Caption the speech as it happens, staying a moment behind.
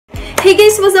Hey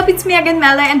guys, what's up? It's me again,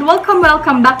 Mhelai, and welcome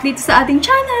back dito sa ating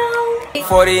channel.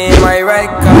 40 in my right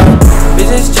car.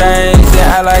 Business change,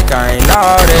 I like I ain't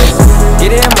all this.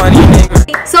 Getting money,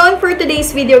 nigga. So, for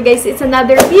today's video, guys, it's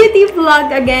another beauty vlog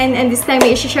again, and this time,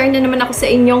 i-share na naman ako sa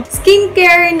inyong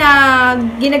skincare na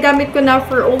ginagamit ko na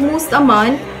for almost a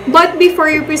month. But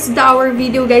before you proceed to our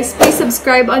video, guys, please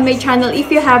subscribe on my channel if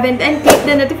you haven't, and click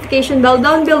the notification bell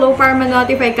down below para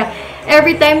ma-notify ka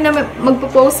every time na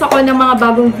magpo-post ako ng mga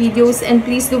bagong videos. And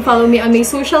please do follow me on my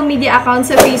social media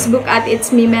accounts sa Facebook at It's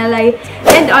Me Mhelai,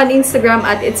 and on Instagram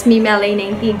at It's Me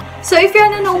Mhelai19. So if you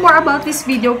wanna know more about this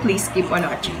video, please keep on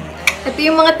watching. Ito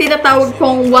yung mga tinatawag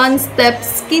kong one-step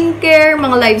skincare,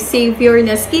 mga life savior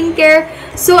na skincare.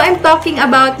 So I'm talking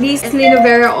about this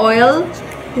LINOVERA oil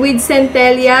with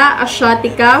Centella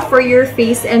asiatica for your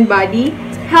face and body.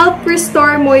 Help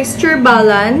restore moisture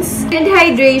balance and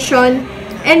hydration,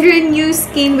 and renew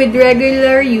skin with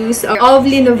regular use of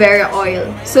LINOVERA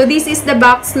oil. So this is the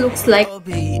box looks like.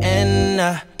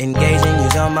 Engaging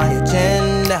use on my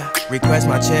agenda. Request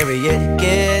my chariot to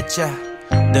get ya.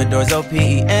 The door's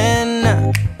OPEN.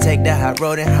 Take the hot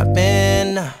road and hop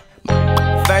in.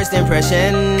 First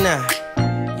impression.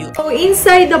 So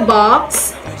inside the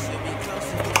box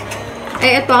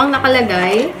ay ito ang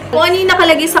nakalagay. Kung ano yung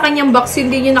nakalagay sa kanyang box,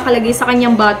 yun din yung nakalagay sa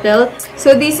kanyang bottle.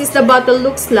 So this is the bottle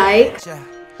looks like.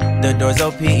 The door's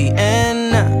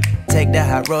OPEN. Take the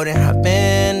hot road and hop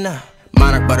in.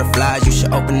 Monarch butterflies, you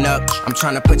should open up. I'm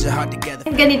trying to put your heart together.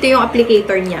 Ganito yung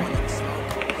applicator niya.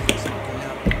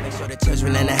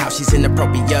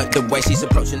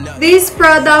 This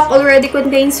product already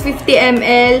contains 50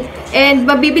 ml, and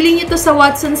mabibili nyo to sa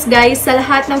Watsons, guys, sa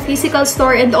lahat ng physical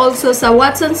store, and also sa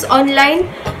Watsons online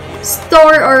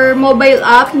store or mobile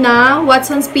app na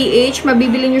Watsons PH.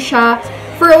 Mabibili nyo siya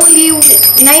for only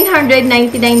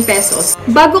 999 pesos.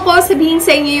 Bago ko sabihin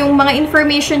sa inyo yung mga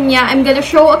information niya, I'm gonna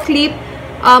show a clip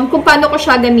kung paano ko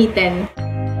siya gamitin.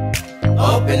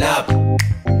 Open up.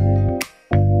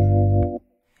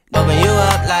 Open you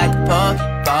up like a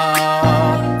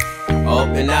Pokeball.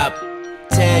 Open up.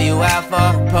 Tear you out for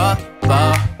a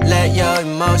Pokeball. Let your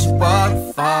emotion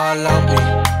waterfall on me.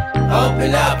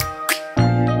 Open up.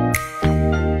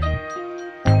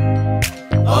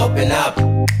 Open up.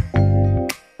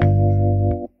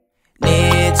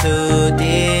 Need to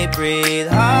deep breathe,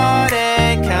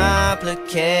 heartache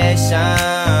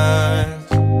complications.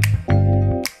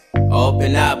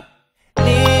 Open up.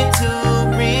 Need to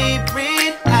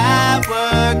reread our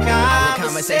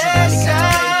conversation.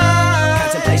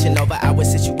 Contemplation over our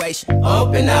situation.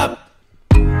 Open up.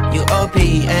 You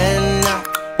OPEN.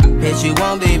 Bitch, you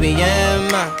won't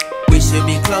BBM. We should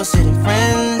be closer than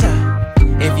friends.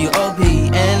 If you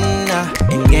OPEN.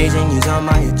 Engaging you's on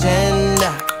my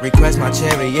agenda. Request my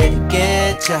chariot to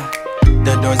get ya.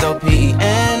 The door's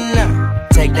OPEN.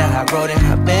 Take the hot road and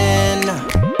hop in.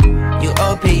 You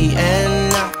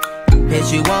OPEN.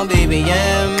 Bitch, you won't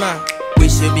BBM. We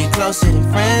should be closer than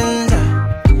friends.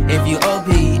 If you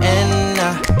OPEN.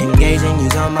 Engaging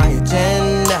you's on my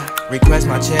agenda. Request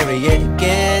my chariot to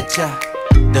get ya.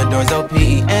 The door's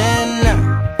OPEN.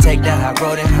 Take the hot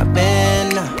road and hop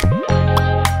in.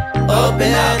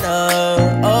 Open up,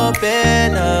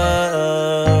 open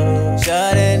up.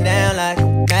 Shut it down like a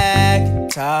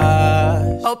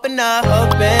Macintosh. Open up,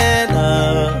 open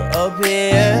up.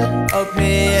 Open,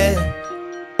 open.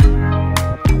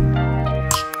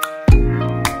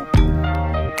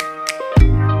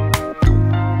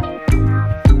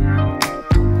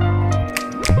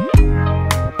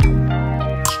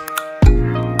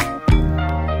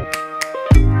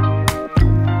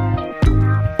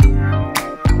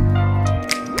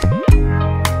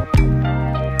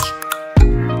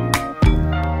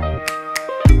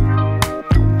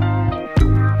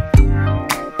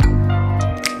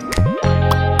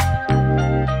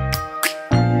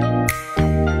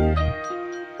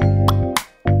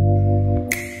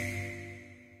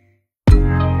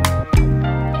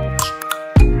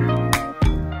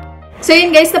 So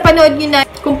yun guys, napanood nyo na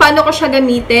kung paano ko siya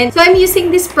gamitin. So I'm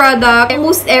using this product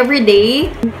almost every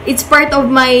day. It's part of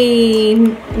my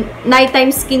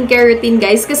nighttime skincare routine,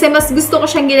 guys. Kasi mas gusto ko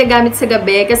siyang ginagamit sa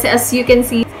gabi. Kasi as you can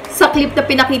see, sa clip na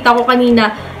pinakita ko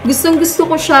kanina,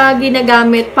 gustong-gusto ko siya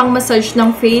ginagamit pang massage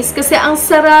ng face. Kasi ang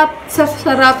sarap sa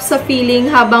feeling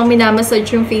habang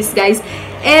minamassage yung face, guys.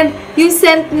 And yung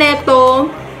scent neto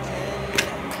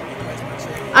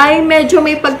ay medyo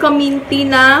may pagka-minty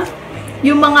na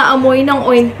yung mga amoy ng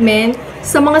ointment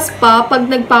sa mga spa pag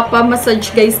nagpapa-massage,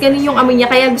 guys. Ganun yung amoy niya.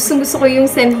 Kaya gusto ko yung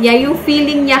scent niya. Yung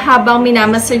feeling niya habang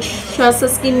minamassage siya sa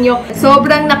skin nyo.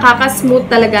 Sobrang nakaka-smooth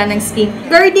talaga ng skin.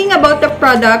 Regarding about the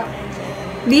product,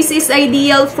 this is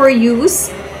ideal for use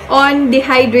on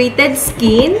dehydrated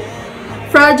skin,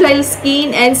 fragile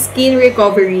skin, and skin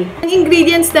recovery. Ang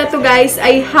ingredients na to guys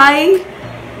ay high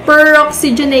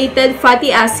peroxygenated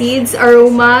fatty acids,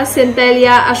 aroma,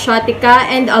 centella asiatica,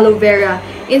 and aloe vera.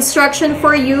 Instruction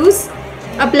for use: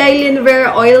 apply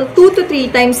LINOVERA oil 2 to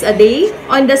 3 times a day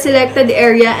on the selected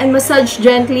area and massage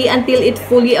gently until it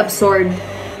fully absorbed.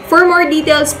 For more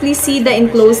details, please see the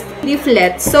enclosed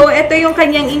leaflet. So, ito yung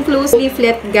kanyang enclosed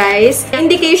leaflet, guys.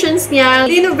 Indications niya,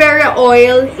 LINOVERA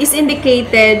oil is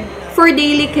indicated for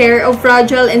daily care of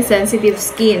fragile and sensitive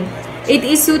skin. It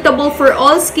is suitable for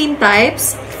all skin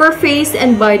types, for face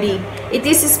and body. It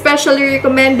is especially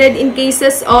recommended in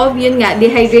cases of, yun nga,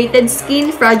 dehydrated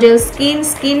skin, fragile skin,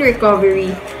 skin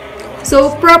recovery.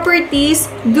 So, properties: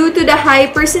 due to the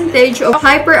high percentage of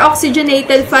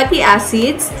hyperoxygenated fatty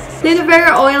acids,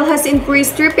 LINOVERA oil has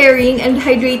increased repairing and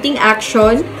hydrating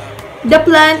action. The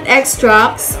plant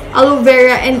extracts, aloe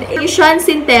vera, and Asian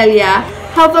centella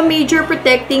have a major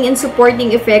protecting and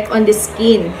supporting effect on the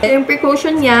skin. Yung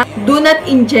precaution niya: do not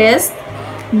ingest,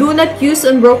 do not use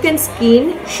on broken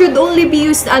skin, should only be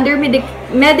used under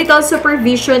medical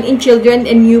supervision in children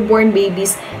and newborn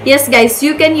babies. Yes guys,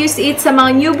 you can use it sa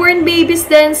mga newborn babies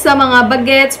din, sa mga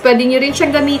bagets, pwede nyo rin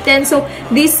siyang gamitin. So,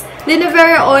 this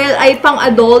LINOVERA oil ay pang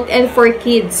adult and for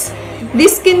kids.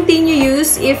 Discontinue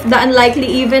use if the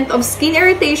unlikely event of skin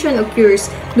irritation occurs.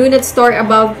 Do not store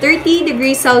above 30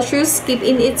 degrees Celsius. Keep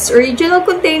in its original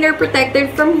container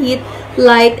protected from heat,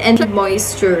 light, and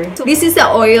moisture. So, this is the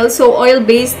oil. So,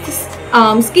 oil-based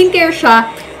skincare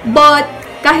siya. But,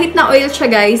 kahit na oil siya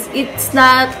guys, it's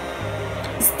not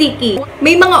sticky.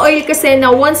 May mga oil kasi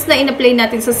na once na in-apply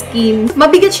natin sa skin,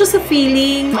 mabigat siya sa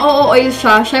feeling. Oo, oil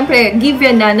siya. Siyempre,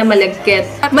 given na malagkit.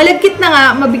 Malagkit na nga,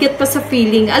 mabigat pa sa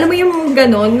feeling. Alam mo yung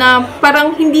ganon na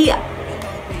parang hindi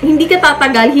ka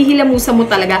tatagal, hihilamusan mo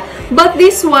talaga. But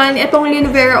this one, itong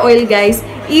LINOVERA oil guys,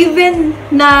 even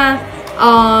na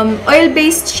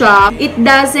oil-based siya, it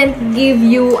doesn't give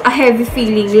you a heavy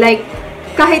feeling. Like,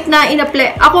 kahit na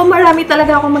in-apply, ako marami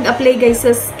talaga ako mag-apply guys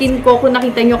sa skin ko. Kung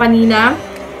nakita nyo kanina,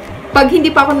 pag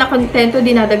hindi pa ako nakontento,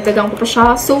 dinadagdagan ko pa siya.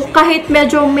 So, kahit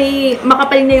medyo may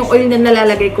makapal na yung oil na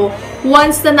nalalagay ko,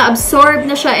 once na na-absorb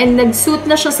na siya and nag-suit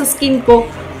na siya sa skin ko,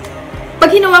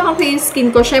 pag hinawakan ko yung skin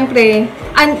ko, syempre,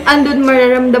 andun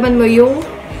mararamdaman mo yung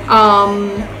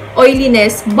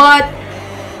oiliness. But,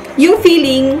 yung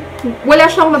feeling, wala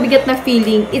siyang mabigat na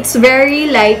feeling. It's very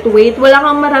lightweight. Wala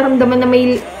kang mararamdaman na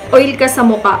may oil ka sa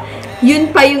mukha.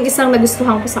 Yun pa yung isang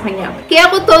nagustuhan ko sa kanya.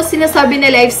 Kaya ko to sinasabi na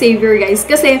lifesaver guys.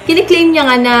 Kasi kiniklaim niya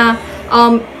nga na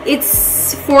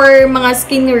it's for mga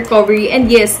skin recovery. And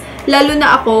yes, lalo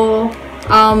na ako,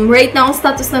 right now, ang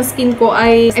status ng skin ko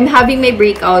ay I'm having my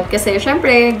breakout. Kasi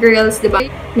syempre, girls, diba?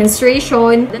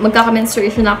 Menstruation,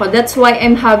 magkaka-menstruation ako. That's why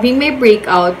I'm having my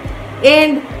breakout.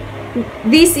 And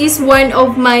this is one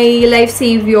of my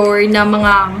lifesaver na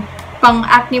mga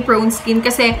pang-acne prone skin.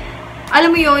 Kasi,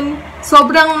 alam mo yun,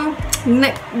 sobrang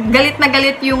galit na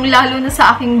galit yung lalo na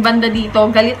sa aking banda dito.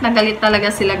 Galit na galit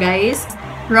talaga sila guys.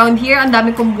 Around here, ang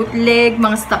dami kong bootleg,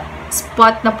 mga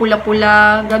spot na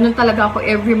pula-pula. Ganun talaga ako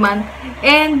every month.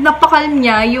 And napakalm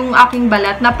niya yung aking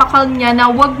balat. Napakalm niya na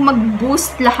wag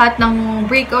mag-boost lahat ng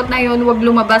breakout na yun. Wag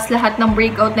lumabas lahat ng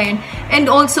breakout na yun. And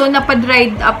also,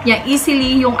 napadried up niya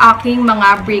easily yung aking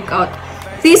mga breakout.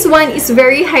 This one is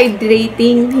very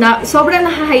hydrating. Sobrang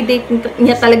nakahydrate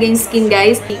niya talaga yung skin,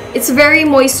 guys. It's very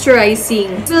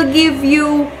moisturizing. It will give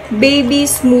you baby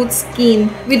smooth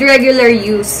skin with regular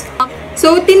use.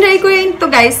 So, tinry ko rin to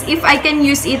guys, if I can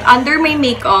use it under my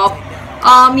makeup.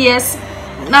 Yes,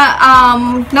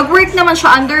 nag-work naman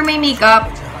siya under my makeup.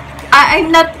 I'm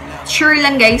not sure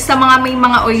lang guys sa mga may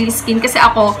mga oily skin. Kasi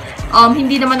ako,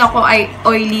 hindi naman ako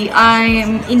oily.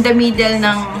 I'm in the middle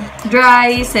ng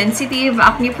dry, sensitive,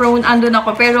 acne prone, andun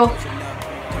ako. Pero,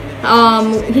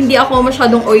 hindi ako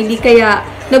masyadong oily. Kaya,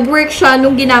 nag-work siya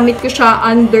nung ginamit ko siya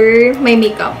under my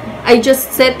makeup. I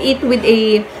just set it with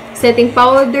a setting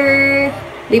powder,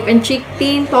 lip and cheek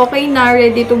tint. Okay na,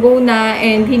 ready to go na.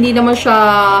 And, hindi naman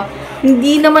siya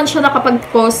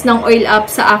nakapag-cause ng oil up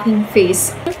sa aking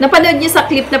face. Napanood niyo sa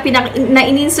clip na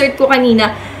in-insert ko kanina.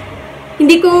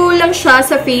 Hindi ko lang siya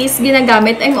sa face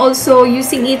ginagamit. I'm also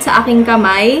using it sa aking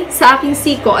kamay, sa aking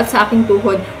siko, at sa aking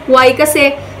tuhod. Why?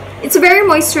 Kasi, it's very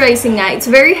moisturizing nga. It's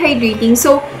very hydrating.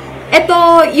 So, ito,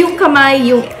 yung kamay,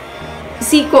 yung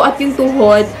siko, at yung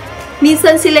tuhod,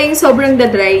 minsan sila yung sobrang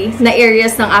dry na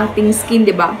areas ng ating skin,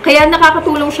 diba? Kaya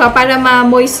nakakatulong siya para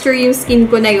ma-moisture yung skin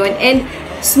ko na yun. And,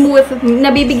 smooth,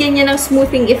 nabibigyan niya ng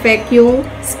smoothing effect yung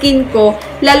skin ko.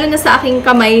 Lalo na sa aking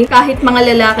kamay, kahit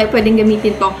mga lalaki, pwedeng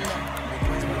gamitin to.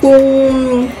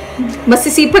 Kung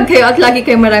masisipag kayo at lagi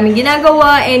kayo maraming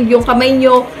ginagawa and yung kamay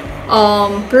nyo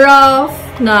rough,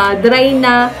 na dry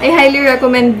na, I highly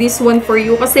recommend this one for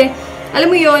you kasi alam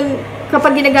mo yun,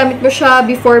 kapag ginagamit mo siya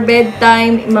before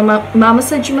bedtime,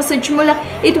 massage mo lang,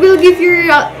 it will give you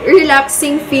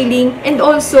relaxing feeling and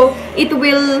also it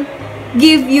will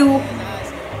give you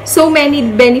so many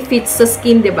benefits sa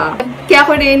skin, diba? Kaya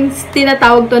ako rin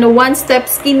tinatawag to na one-step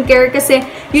skincare kasi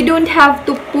you don't have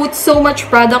to put so much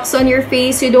products on your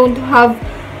face, you don't have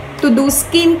to do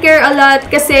skincare a lot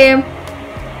kasi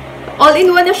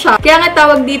all-in-one na siya. Kaya nga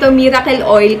tawag dito Miracle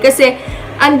Oil kasi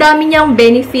ang dami niyang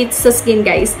benefits sa skin,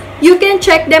 guys. You can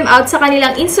check them out sa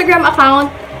kanilang Instagram account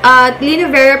at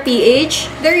LINOVERA PH.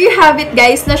 There you have it,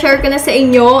 guys. Na-share ko na sa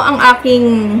inyo ang aking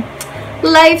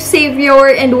life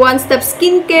savior and one-step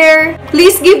skincare.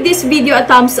 Please give this video a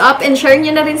thumbs up and share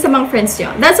nyo na rin sa mga friends nyo.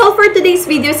 That's all for today's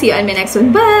video. See you on my next one.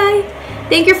 Bye!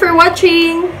 Thank you for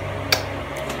watching!